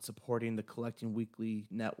channel and supporting the Collecting Weekly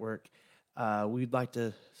network. We'd like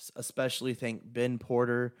to especially thank Ben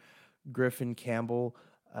Porter, Griffin Campbell,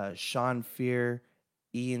 Sean Fear,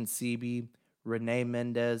 Ian Seeby, Renee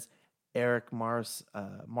Mendez, Eric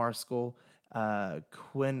Marskell,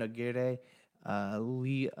 Quinn Aguirre,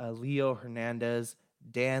 Leo Hernandez,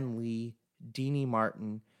 Dan Lee, Deanie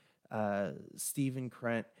Martin, Stephen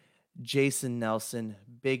Krent, Jason Nelson,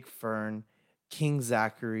 Big Fern, King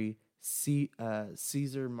Zachary,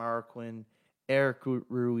 Caesar Marquin, Eric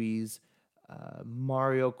Ruiz,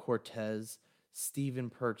 Mario Cortez, Stephen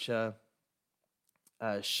Percha,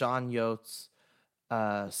 Sean Yotes,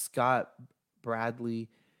 Scott Bradley,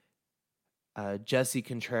 Jesse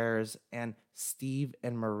Contreras, and Steve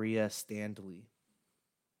and Maria Standley.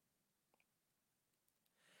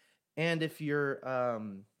 And if you're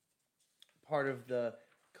part of the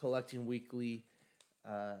Collecting Weekly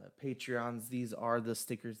Patreons, these are the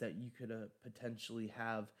stickers that you could potentially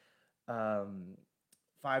have.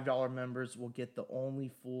 $5 members will get the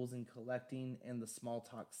Only Fools in Collecting and the Small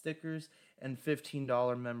Talk stickers, and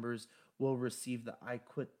 $15 members will receive the I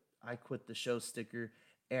Quit the Show sticker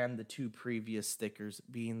and the two previous stickers,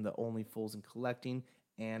 being the Only Fools in Collecting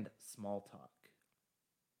and Small Talk.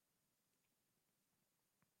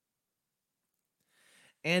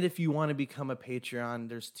 And if you want to become a Patreon,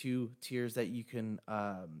 there's two tiers that you could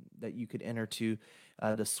enter to: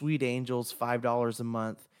 the Sweet Angels, $5 a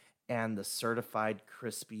month, and the Certified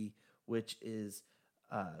Crispy, which is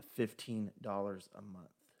 $15 a month.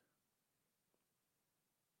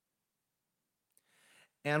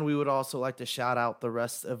 And we would also like to shout out the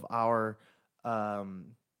rest of our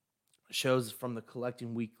shows from the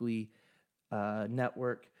Collecting Weekly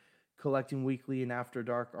network. Collecting Weekly and After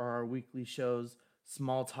Dark are our weekly shows.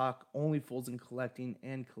 Small Talk, Only Fools in Collecting,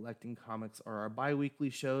 and Collecting Comics are our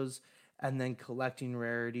bi-weekly shows. And then Collecting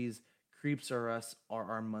Rarities, Creeps Are Us are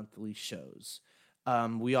our monthly shows.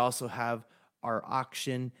 We also have our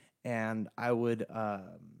auction, and I would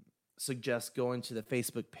suggest going to the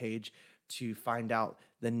Facebook page to find out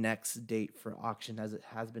the next date for auction, as it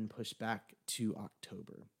has been pushed back to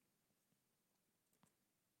October.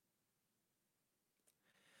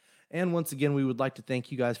 And once again, we would like to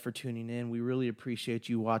thank you guys for tuning in. We really appreciate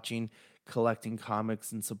you watching collecting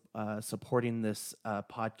comics and supporting this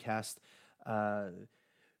podcast. Uh,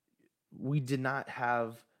 we did not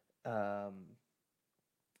have um,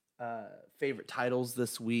 uh, favorite titles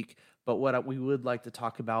this week, but what we would like to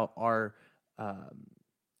talk about are um,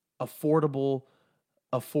 affordable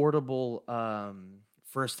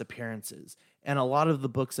first appearances. And a lot of the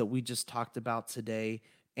books that we just talked about today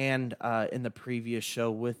and in the previous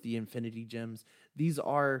show with the Infinity Gems, these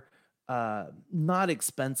are not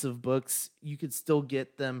expensive books. You could still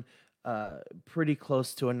get them pretty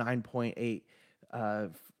close to a 9.8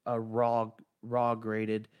 a raw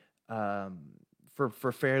graded um,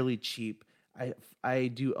 for fairly cheap. I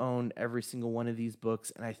do own every single one of these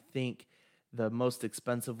books, and I think the most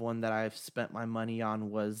expensive one that I've spent my money on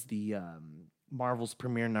was the Marvel's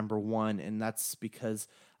Premiere #1, and that's because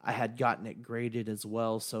I had gotten it graded as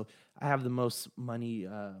well. So I have the most money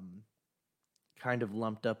kind of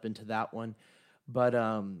lumped up into that one. But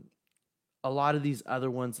a lot of these other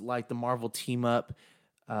ones, like the Marvel Team Up,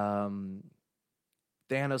 um,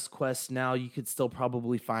 Thanos Quest, now you could still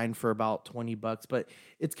probably find for about $20, but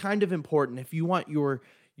it's kind of important if you want your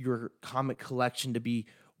comic collection to be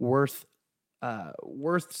worth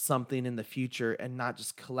worth something in the future and not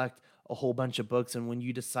just collect a whole bunch of books. And when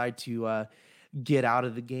you decide to get out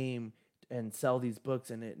of the game and sell these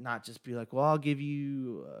books, and it not just be like, well, I'll give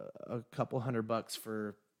you a couple $100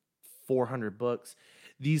 for 400 books.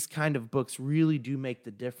 These kind of books really do make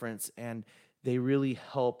the difference, and they really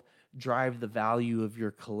help drive the value of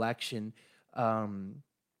your collection. Um,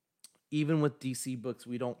 Even with DC books,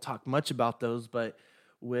 we don't talk much about those, but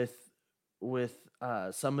with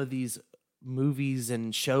some of these movies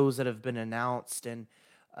and shows that have been announced, and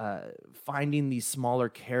finding these smaller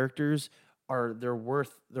characters are they're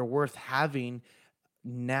worth having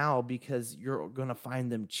now because you're going to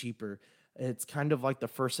find them cheaper. It's kind of like the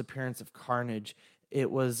first appearance of Carnage.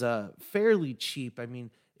 It was fairly cheap. I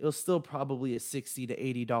mean, it was still probably a $60 to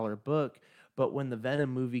 $80 book, but when the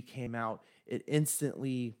Venom movie came out, it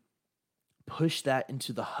instantly push that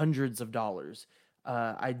into the hundreds of dollars.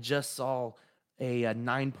 I just saw a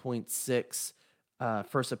 9.6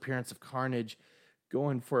 first appearance of Carnage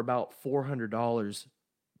going for about $400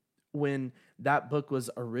 when that book was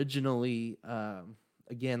originally,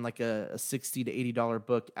 again, like a $60 to $80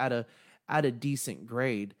 book at a decent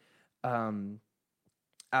grade. Um,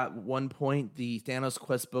 at one point, the Thanos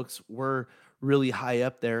Quest books were really high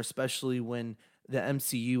up there, especially when the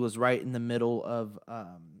MCU was right in the middle of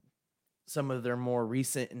some of their more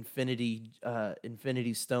recent Infinity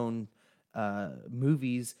Stone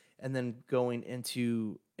movies, and then going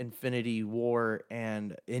into Infinity War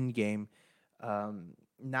and Endgame.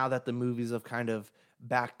 Now that the movies have kind of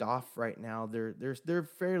backed off right now, they're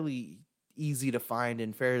fairly easy to find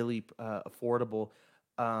and fairly affordable.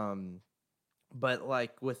 Um, but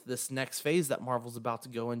like with this next phase that Marvel's about to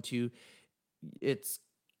go into, it's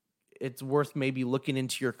it's worth maybe looking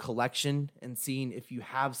into your collection and seeing if you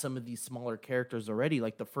have some of these smaller characters already.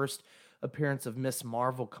 Like the first appearance of Miss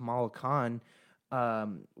Marvel, Kamala Khan,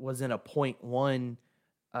 was in a point 0.1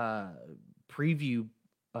 uh, preview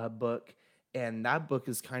book, and that book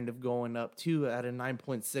is kind of going up too at a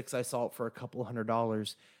 9.6. I saw it for a couple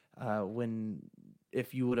 $100. When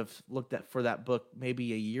if you would have looked at for that book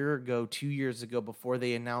maybe a year ago, 2 years ago, before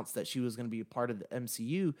they announced that she was going to be a part of the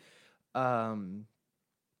MCU, um,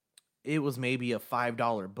 it was maybe a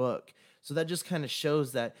 $5 book. So that just kind of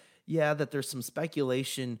shows that, yeah, that there's some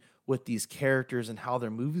speculation with these characters and how their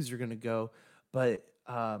movies are going to go, but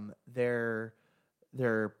their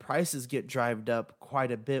prices get drived up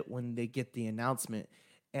quite a bit when they get the announcement.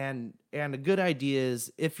 And a good idea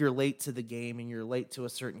is if you're late to the game and you're late to a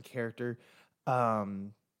certain character,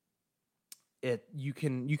 um, it you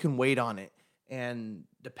can wait on it, and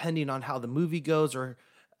depending on how the movie goes or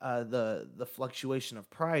the fluctuation of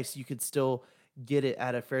price, you could still get it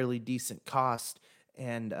at a fairly decent cost.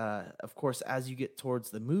 And of course, as you get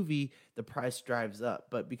towards the movie, the price drives up.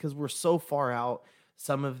 But because we're so far out,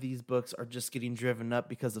 some of these books are just getting driven up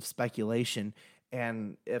because of speculation.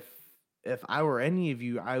 And if I were any of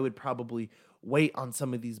you, I would probably wait on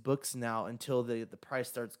some of these books now until the price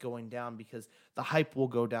starts going down, because the hype will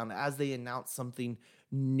go down as they announce something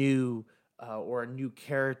new, or a new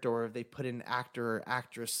character, or if they put an actor or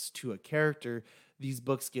actress to a character, these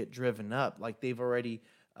books get driven up. Like they've already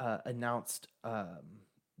announced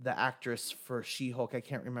the actress for She-Hulk. I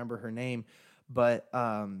can't remember her name, but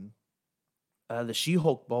the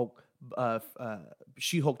She-Hulk book,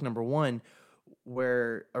 She-Hulk #1,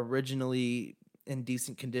 where originally in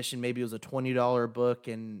decent condition, maybe it was a $20 book,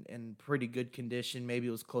 and in pretty good condition, maybe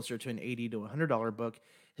it was closer to an $80 to $100 book,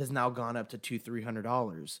 has now gone up to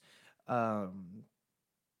 $200-300. Um,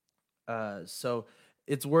 So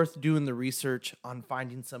it's worth doing the research on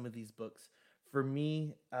finding some of these books. For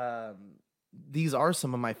me, these are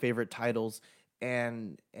some of my favorite titles,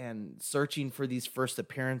 and searching for these first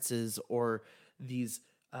appearances or these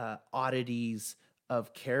oddities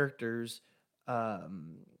of characters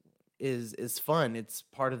um, is fun. It's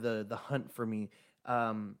part of the hunt for me.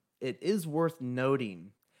 It is worth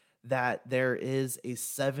noting that there is a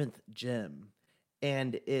seventh gem,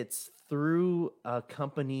 and it's through a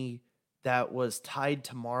company that was tied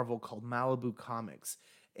to Marvel called Malibu Comics.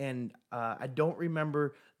 And I don't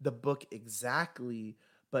remember the book exactly,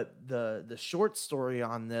 but the short story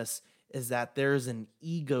on this is that there's an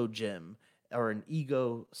ego gem or an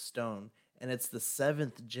ego stone, and it's the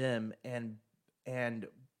seventh gem. And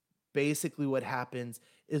basically what happens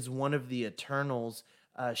is one of the Eternals,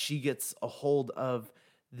 she gets a hold of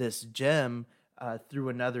this gem through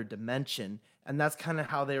another dimension, and that's kind of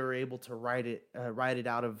how they were able to write it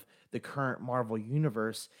out of the current Marvel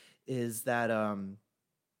universe. Is that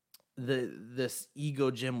this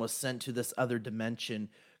ego gem was sent to this other dimension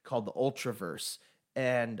called the Ultraverse,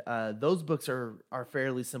 and those books are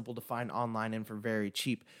fairly simple to find online and for very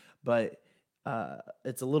cheap. But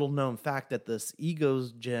it's a little known fact that this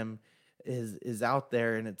ego's gem is out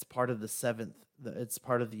there, and it's part of the seventh. It's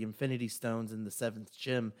part of the Infinity Stones in the seventh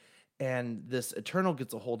gem, and this Eternal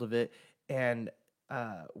gets a hold of it, and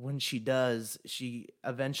when she does, she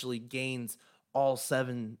eventually gains all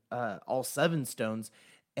seven stones,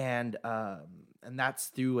 and that's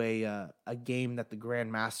through a game that the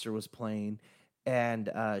Grandmaster was playing,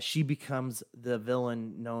 and she becomes the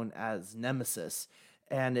villain known as Nemesis,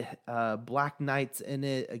 and Black Knight's in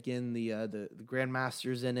it again. The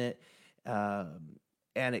Grandmaster's in it,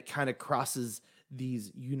 and it kind of crosses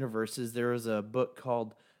these universes. There was a book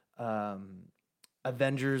called um,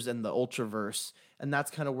 Avengers and the Ultraverse, and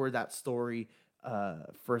that's kind of where that story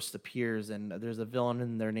first appears. And there's a villain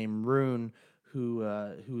in there named Rune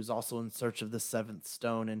who's also in search of the seventh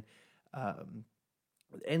stone, um,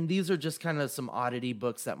 and these are just kind of some oddity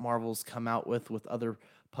books that Marvel's come out with other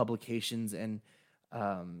publications, and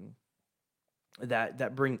um,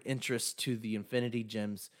 that bring interest to the Infinity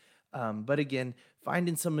Gems. But again,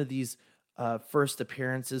 finding some of these first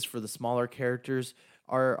appearances for the smaller characters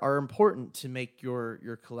are important to make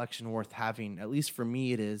your collection worth having. At least for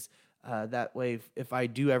me, it is. That way, if I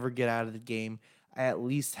do ever get out of the game, I at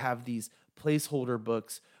least have these placeholder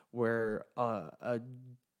books where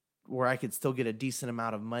where I could still get a decent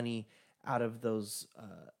amount of money out of those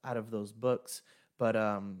books. But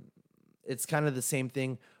it's kind of the same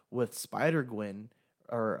thing with Spider Gwen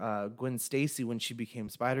or Gwen Stacy when she became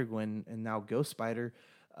Spider Gwen and now Ghost Spider.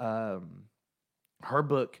 Um, Her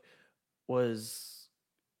book was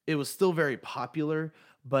it was still very popular,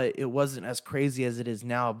 but it wasn't as crazy as it is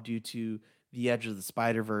now due to the Edge of the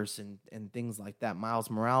Spider Verse and things like that. Miles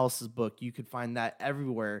Morales' book, you could find that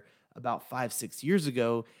everywhere about 5 6 years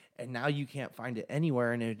ago, and now you can't find it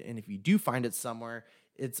anywhere. And if you do find it somewhere,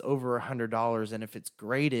 it's over $100, and if it's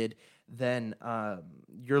graded, then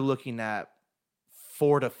you're looking at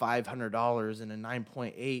 $400 to $500, and a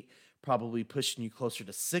 9.8 probably pushing you closer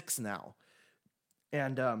to six now.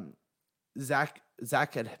 And Zach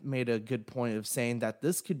had made a good point of saying that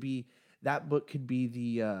this could be that book could be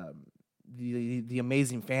the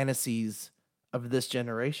amazing fantasies of this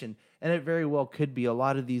generation, and it very well could be. A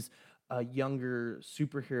lot of these younger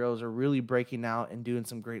superheroes are really breaking out and doing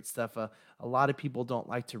some great stuff. A lot of people don't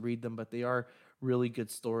like to read them, but they are really good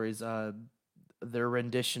stories. Their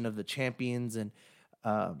rendition of the Champions and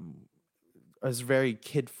um, is very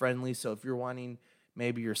kid friendly. So if you're wanting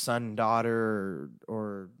maybe your son and daughter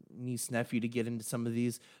or niece nephew to get into some of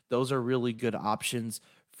these, those are really good options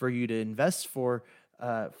for you to invest for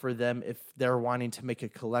them if they're wanting to make a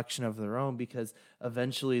collection of their own, because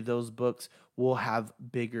eventually those books will have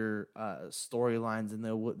bigger storylines, and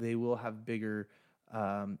they will have bigger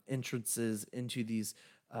entrances into these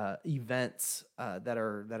events that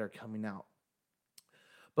are coming out.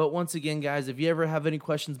 But once again, guys, if you ever have any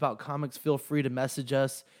questions about comics, feel free to message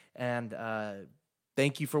us. And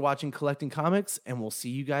thank you for watching Collecting Comics, and we'll see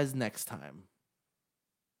you guys next time.